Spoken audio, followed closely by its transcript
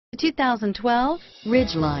2012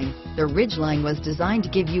 Ridgeline. The Ridgeline was designed to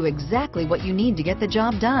give you exactly what you need to get the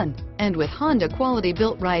job done. And with Honda quality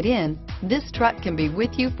built right in, this truck can be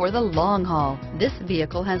with you for the long haul. This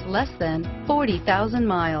vehicle has less than 40,000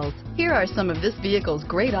 miles. Here are some of this vehicle's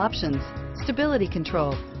great options: stability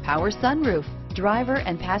control, power sunroof, driver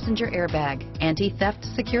and passenger airbag, anti-theft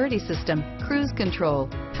security system, cruise control,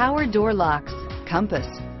 power door locks,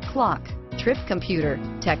 compass, clock, trip computer,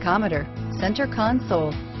 tachometer, center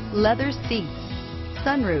console, leather seats,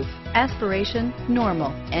 sunroof, aspiration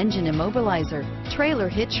normal, engine immobilizer, trailer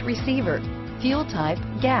hitch receiver, fuel type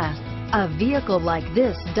gas. A vehicle like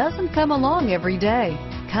this doesn't come along every day.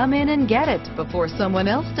 Come in and get it before someone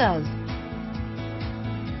else does.